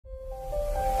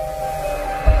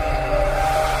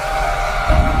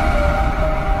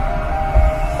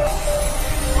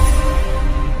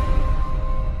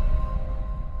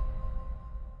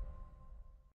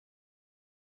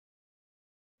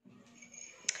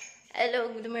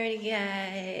Hello, good morning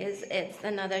guys. It's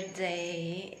another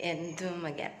day in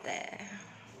Dumaguete.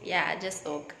 Yeah, I just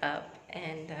woke up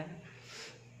and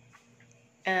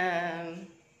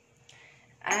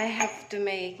I have to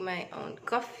make my own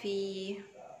coffee.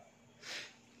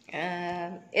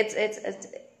 It's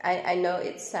I know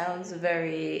it sounds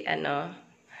very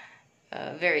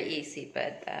very easy,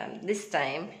 but this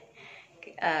time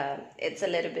it's a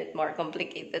little bit more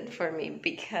complicated for me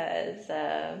because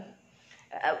uh,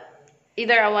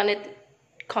 either I want it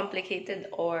complicated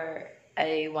or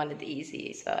I want it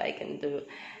easy, so I can do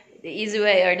the easy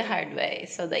way or the hard way.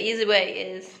 So the easy way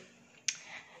is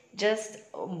just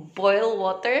boil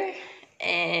water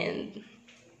and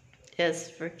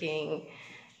just freaking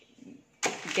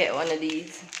get one of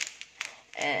these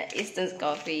instant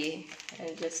coffee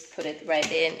and just put it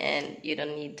right in, and you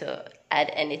don't need to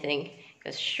add anything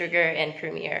because sugar and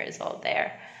creamier is all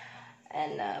there.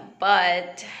 And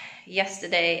but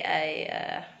yesterday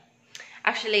I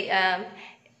actually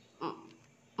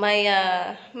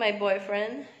my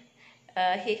boyfriend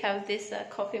he have this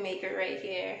coffee maker right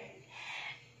here,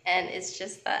 and it's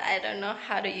just that I don't know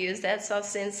how to use that. So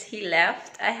since he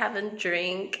left, I haven't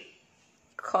drank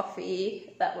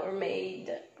coffee that were made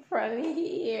from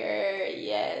here.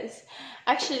 Yes,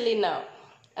 actually no.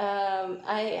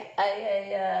 I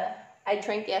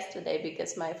drank yesterday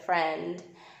because my friend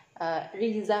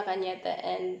Riza Cañete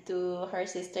and to her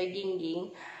sister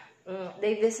Gingging,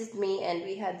 they visited me and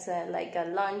we had like a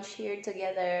lunch here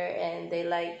together, and they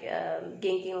like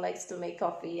Gingging likes to make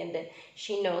coffee and then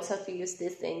she knows how to use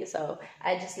this thing, so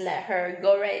I just let her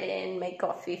go right in, make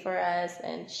coffee for us,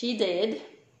 and she did,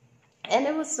 and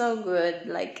it was so good.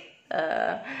 Like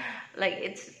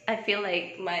it's, I feel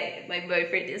like my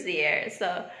boyfriend is here.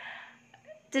 So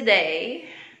today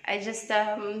I just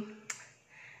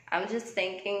I'm just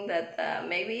thinking that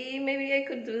maybe I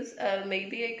could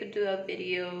do a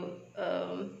video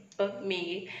of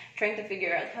me trying to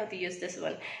figure out how to use this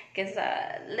one, because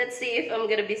let's see if I'm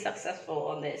gonna be successful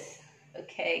on this.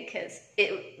 Okay, because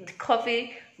the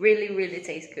coffee really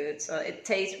tastes good, so it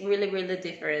tastes really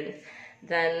different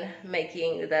than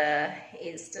making the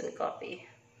instant coffee.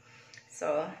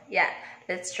 So yeah,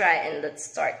 let's try and let's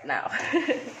start now.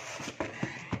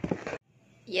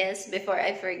 Yes, before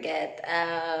I forget,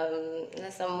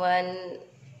 someone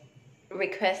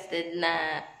requested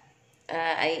na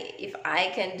if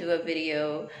I can do a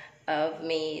video of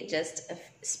me just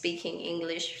speaking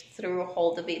English through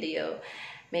whole the video.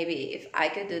 Maybe if I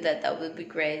could do that, that would be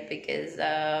great, because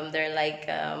they're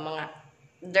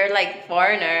like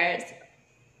foreigners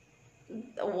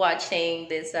watching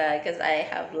this, because I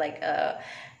have like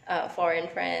foreign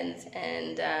friends,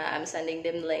 and I'm sending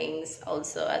them links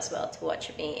also as well to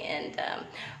watch me. And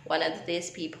one of these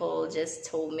people just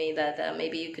told me that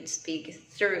maybe you could speak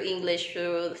through English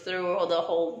through the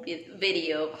whole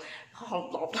video.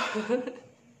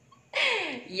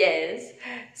 Yes,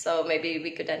 so maybe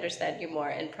we could understand you more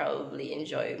and probably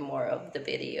enjoy more of the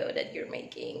video that you're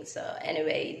making. So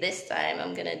anyway, this time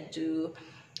I'm gonna do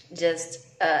just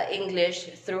English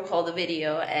through whole the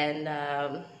video, and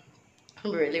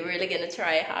I'm really gonna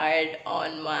try hard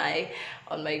on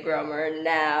my grammar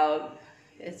now.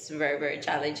 It's very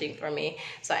challenging for me.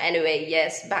 So anyway,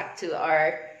 yes, back to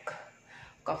our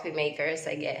coffee maker.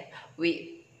 Sige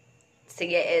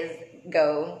is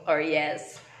go or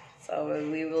yes. So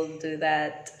we will do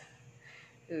that.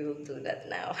 We will do that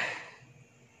now.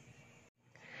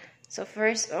 So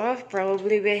first off,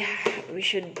 probably we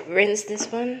should rinse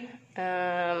this one.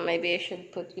 Maybe I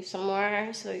should put you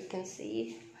somewhere so you can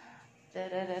see.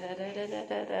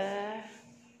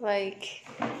 Like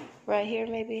right here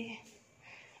maybe.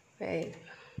 Wait,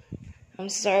 I'm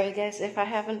sorry guys if I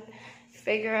haven't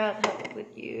figured out how to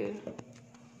put you.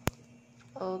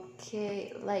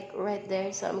 Okay, like right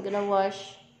there. So I'm gonna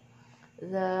wash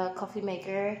the coffee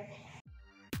maker.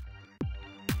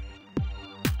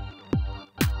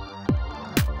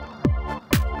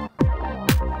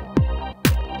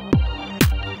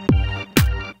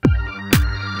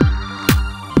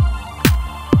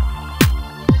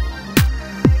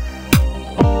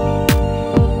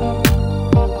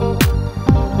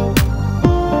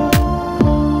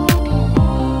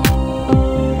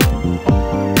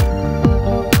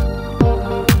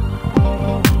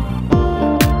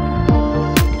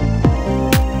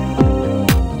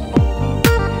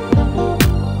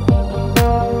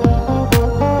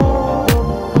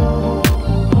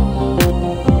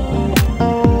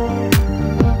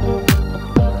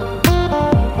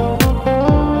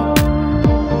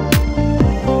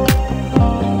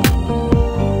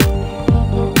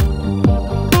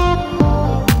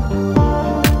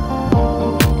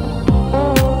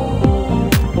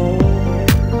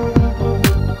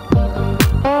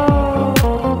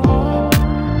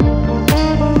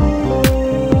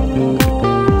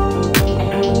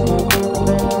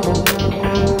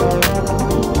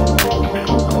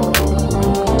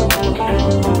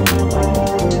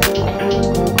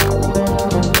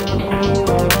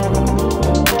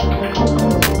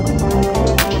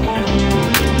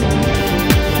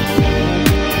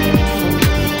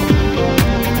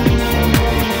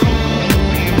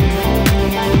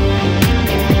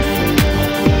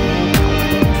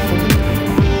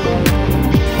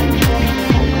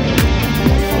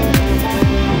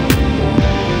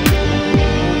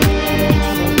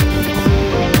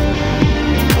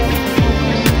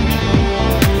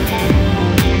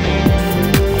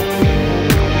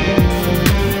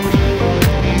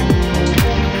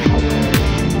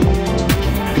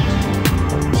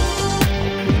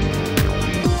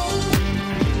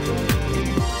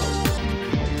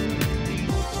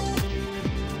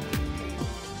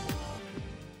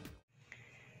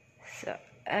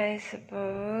 I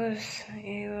suppose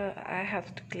I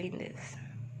have to clean this.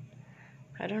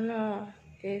 I don't know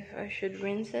if I should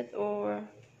rinse it or...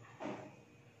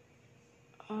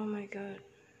 Oh my god,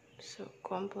 so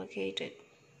complicated.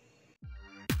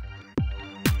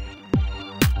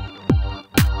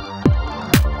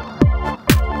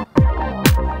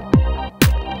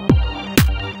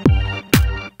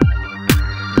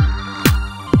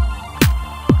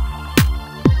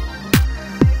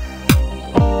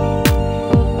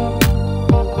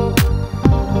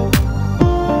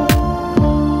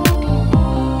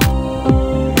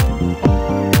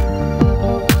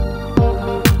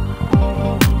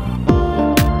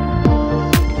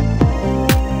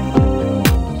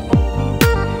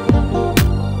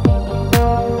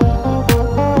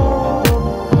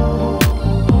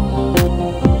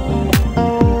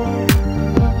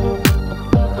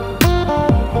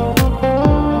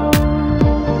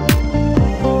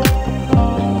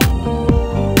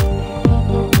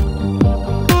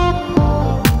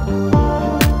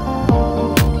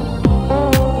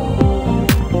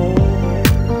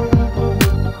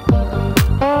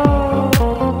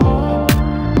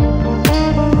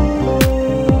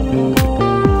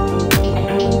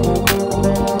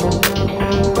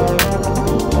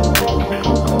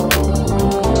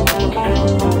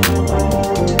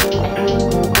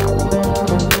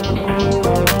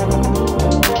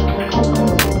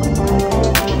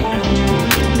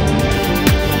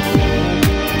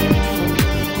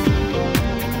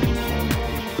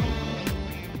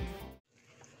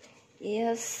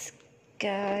 Yes,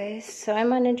 guys, so I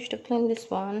managed to clean this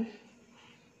one.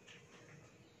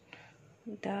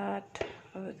 That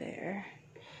over there.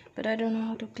 But I don't know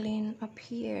how to clean up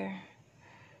here.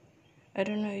 I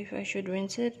don't know if I should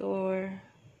rinse it or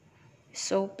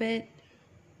soap it.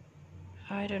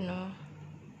 I don't know.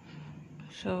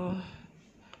 So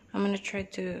I'm gonna try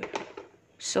to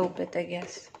soap it, I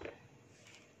guess.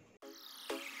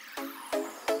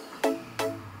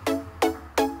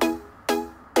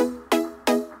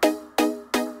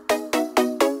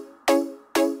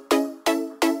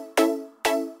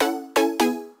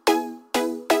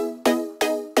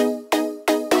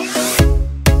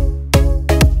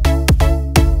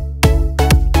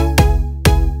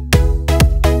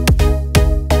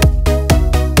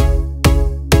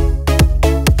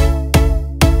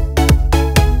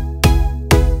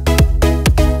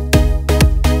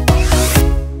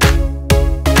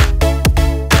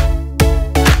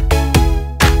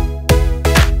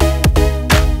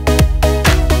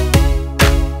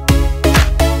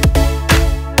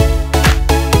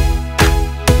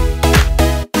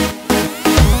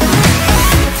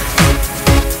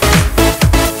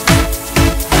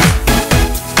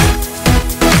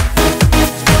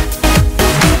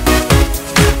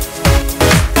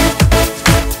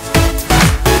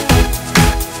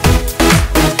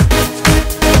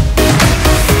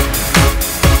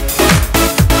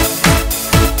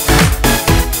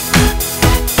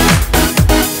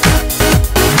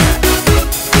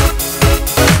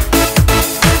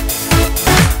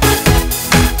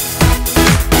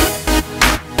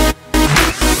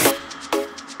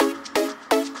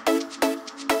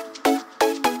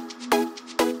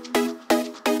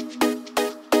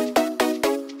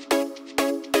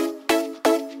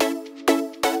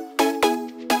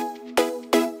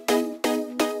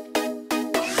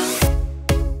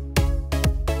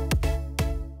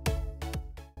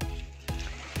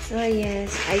 So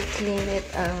yes, I cleaned it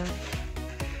up.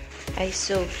 I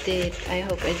soaked it. I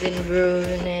hope I didn't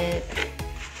ruin it.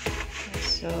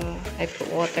 So I put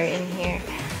water in here.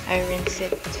 I rinse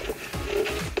it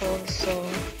also.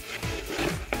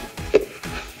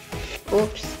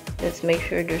 Oops, let's make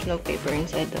sure there's no paper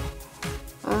inside though.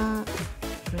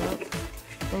 Nope.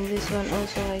 And this one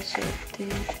also I soaked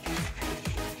it.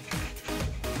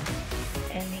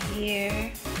 And here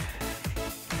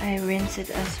I rinse it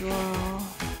as well.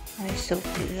 I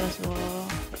soaked it as well.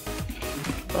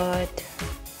 But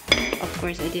of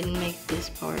course I didn't make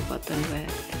this power button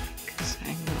wet because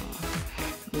I know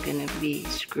I'm gonna be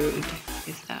screwed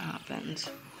if that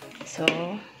happens. So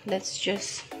let's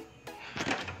just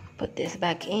put this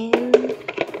back in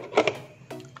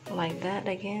like that,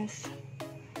 I guess,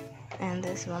 and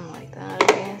this one like that, I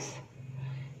guess.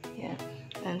 Yeah,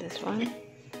 and this one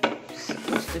is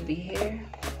supposed to be here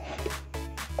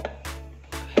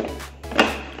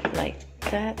like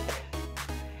that.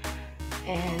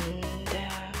 And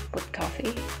put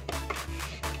coffee.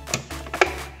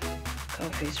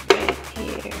 Coffee's right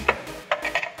here.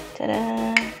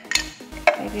 Ta-da!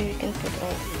 Maybe we can put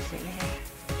all these in here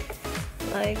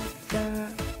like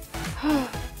that.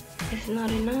 It's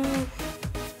not enough.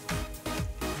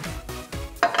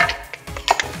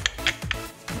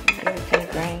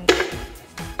 grind.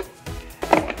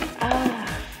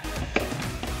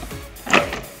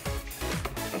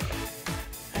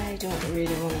 I don't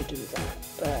really want to do that,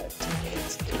 but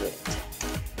let's do it.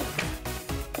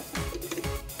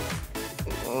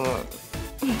 What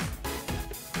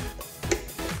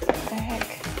the heck?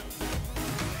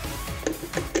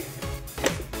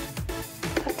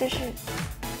 Cut this shit.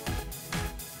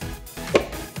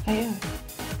 Ayun.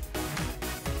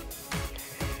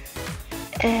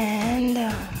 And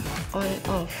on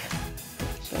off.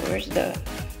 So where's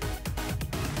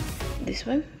this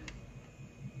one?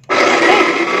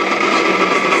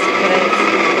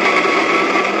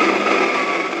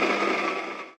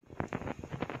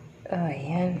 Oh,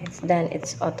 ayan. It's done.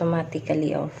 It's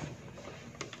automatically off.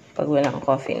 Pag walang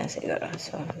coffee na siguro.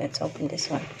 So, let's open this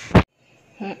one.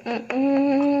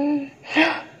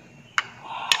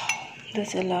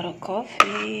 That's a lot of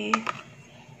coffee.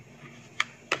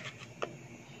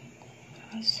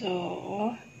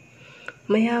 So,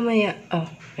 maya. Oh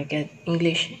my god.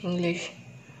 English.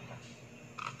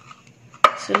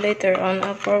 So later on,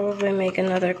 I'll probably make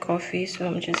another coffee. So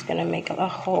I'm just gonna make a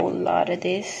whole lot of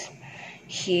this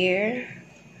here.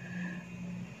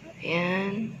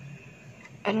 And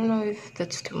I don't know if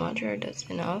that's too much or that's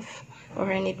enough,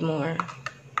 or I need more.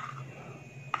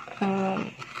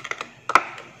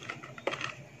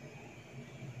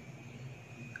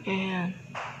 And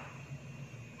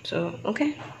so,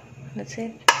 okay, that's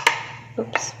it.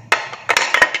 Oops.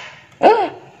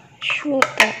 Ah! Shoot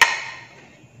that.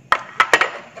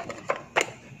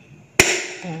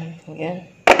 Again.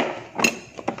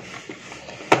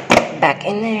 Back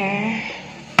in there.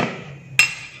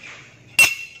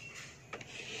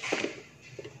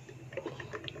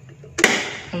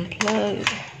 Unplug.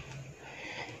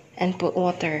 And put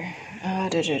water.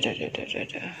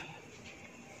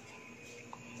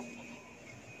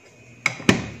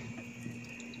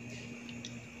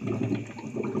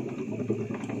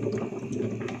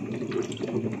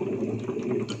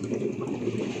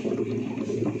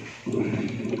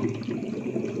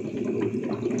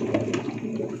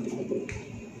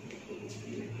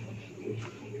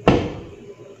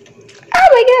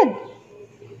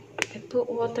 Put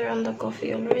water on the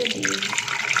coffee already.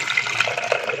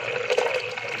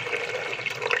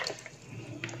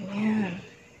 Yeah.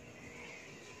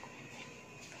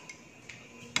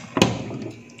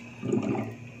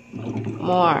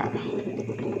 More.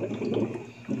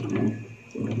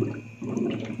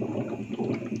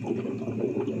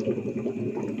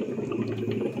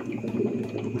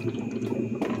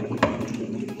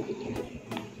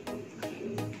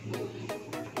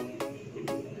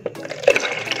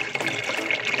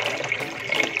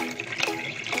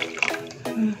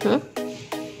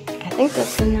 I think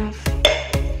that's enough.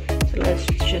 So let's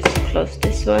just close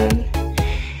this one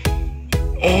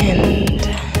and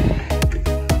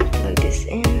plug this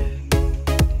in.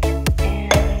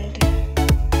 And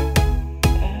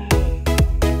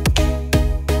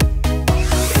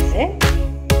that's it.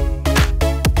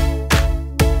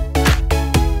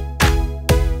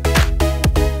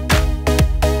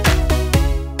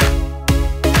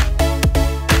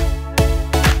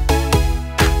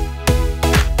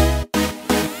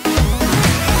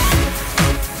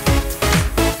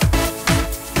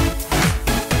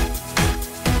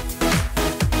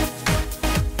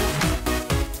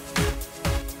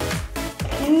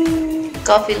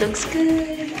 Coffee looks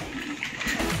good,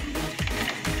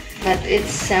 but it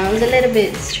sounds a little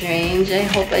bit strange. I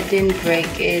hope I didn't break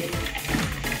it,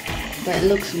 but it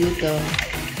looks good though.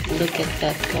 Look at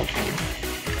that coffee.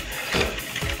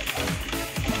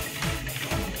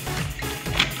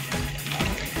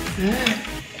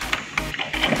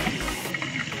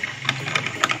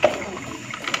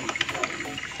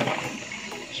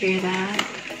 Hear that?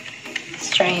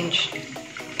 Strange.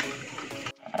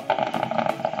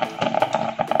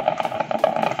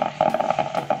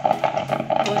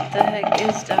 What the heck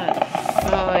is that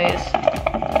noise?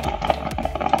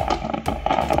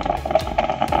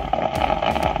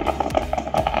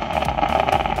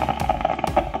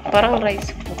 Parang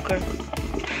rice cooker.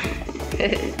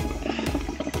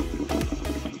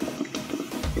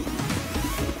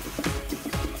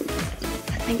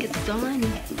 I think it's done.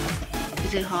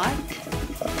 Is it hot?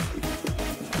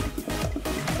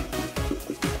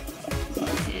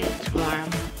 It's warm.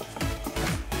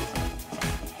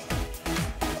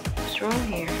 What's wrong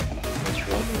here?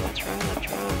 What's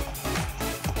wrong?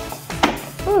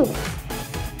 Oh,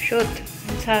 shoot,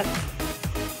 it's hot.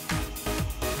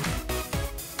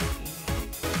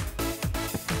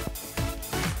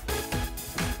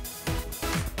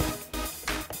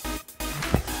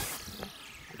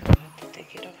 I have to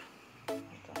take it off.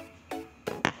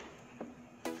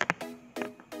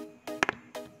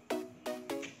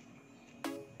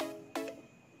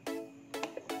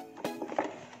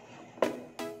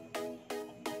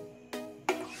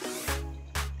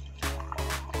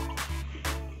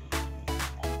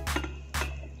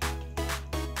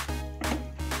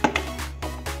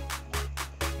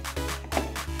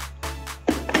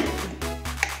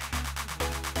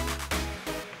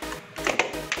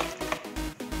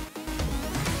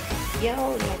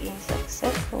 video naging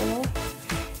successful.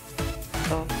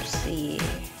 So see,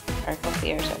 our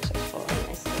coffee are successful.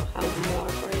 I still have more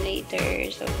for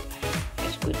later, so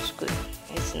it's good, it's good.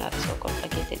 It's not so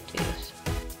complicated to use.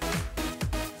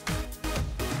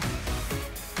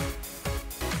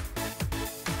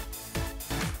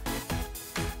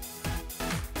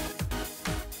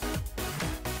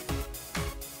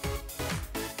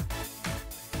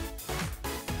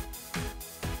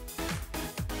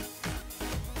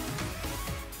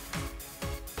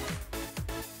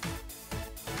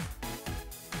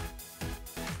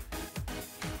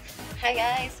 Hi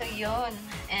guys, so yun,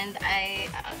 and I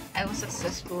was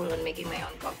successful in making my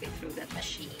own coffee through that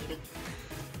machine,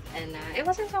 and it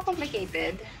wasn't so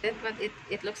complicated, but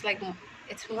it looks like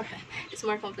it's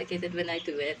more complicated when I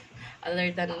do it.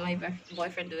 Other than my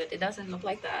boyfriend do it, it doesn't look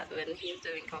like that when he's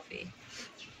doing coffee.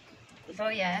 So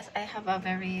yes, I have a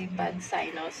very bad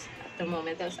sinus at the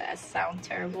moment. I sound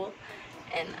terrible.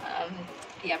 And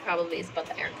yeah, probably it's about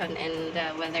the aircon and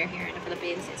the weather here in the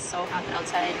Philippines. It's so hot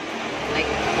outside, like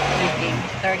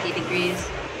 30 degrees.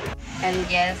 And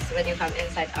yes, when you come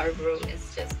inside our room,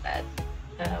 it's just that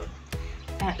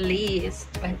at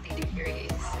least 20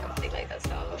 degrees, something like that.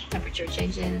 So temperature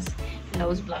changes,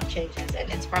 nose block changes, and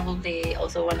it's probably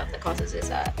also one of the causes is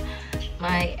that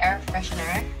my air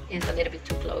freshener is a little bit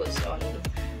too close on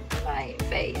my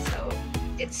face, so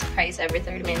it sprays every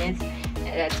 30 minutes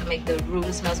to make the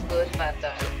room smells good, but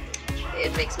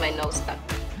it makes my nose stuck.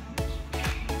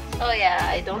 So yeah,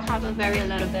 I don't have a very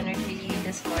lot of energy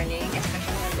this morning,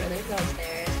 especially when my brother's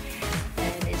downstairs,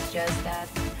 and it's just that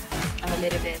I'm a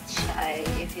little bit shy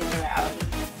if he's around.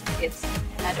 It's,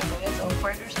 I don't know, it's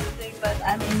awkward or something, but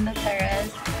I'm in the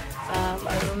terrace.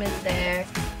 Our room is there.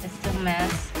 It's still a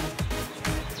mess,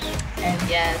 and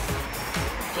yes,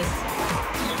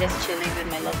 just chilling with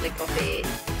my lovely coffee.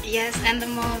 Yes, and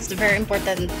the very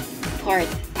important part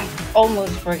I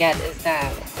almost forgot is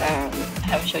that I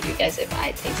haven't showed you guys if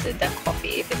I tasted the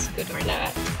coffee, if it's good or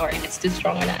not, or if it's too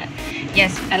strong or not.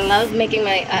 Yes, I love making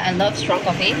I love strong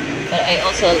coffee, but I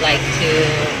also like to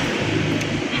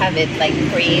have it like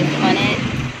cream on it.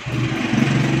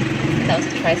 That was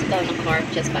a tricycle in the car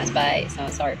just passed by, so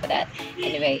sorry for that.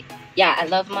 Anyway, yeah, I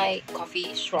love my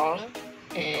coffee strong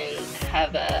and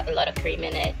have a lot of cream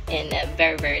in it and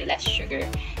very less sugar.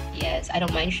 Yes, I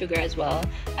don't mind sugar as well.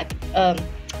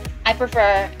 I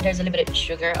prefer there's a little bit of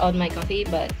sugar on my coffee,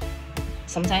 but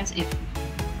sometimes if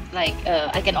like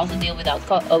I can also deal without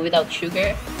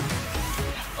sugar.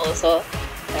 Also,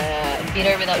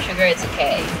 bitter without sugar, it's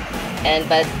okay.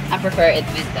 But I prefer it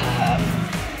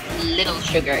with little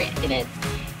sugar in it.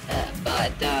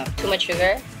 But too much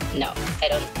sugar, no.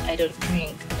 I don't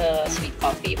drink sweet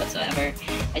coffee whatsoever.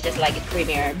 I just like it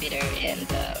creamier, bitter, and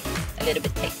a little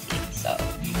bit tasty. So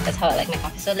that's how I like my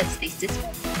coffee. So let's taste this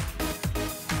one.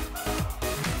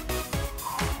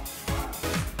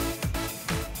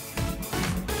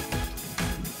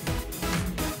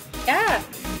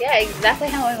 Yeah, exactly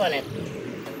how I want it.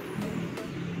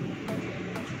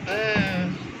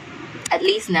 At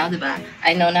least now, diba?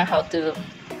 I know now how to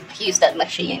use that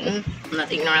machine. I'm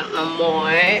not ignorant no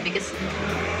more, because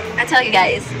I tell you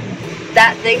guys,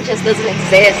 that thing just doesn't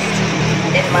exist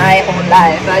in my whole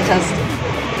life. I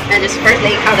just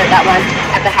firstly encountered that one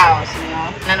at the house, you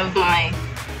know. None of my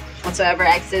whatsoever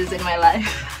exes in my life.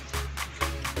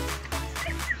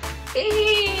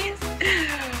 Please.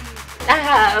 I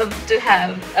have to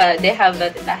have, they have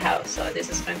that in the house, so this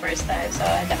is my first time, so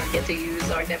I never get to use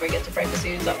or never get to practice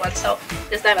use that one. So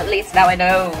this time at least now I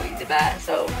know, diba?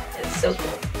 So it's so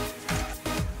cool.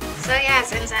 So yeah,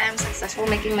 since I am successful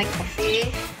making my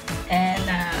coffee, and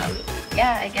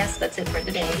yeah, I guess that's it for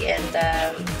today. And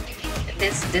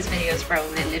this video is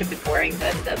probably a little bit boring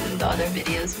than the other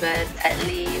videos, but at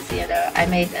least, you know, I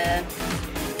made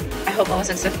I hope I was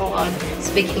successful on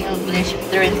speaking English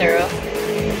through and through.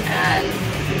 And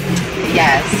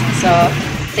yes, so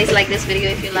please like this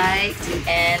video if you liked,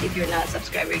 and if you're not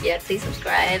subscribed yet, please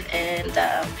subscribe, and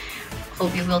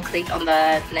hope you will click on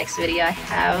the next video I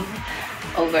have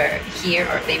over here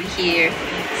or maybe here.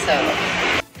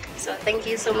 So thank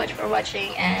you so much for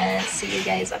watching, and see you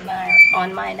guys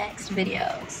on my next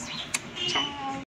videos. Ciao.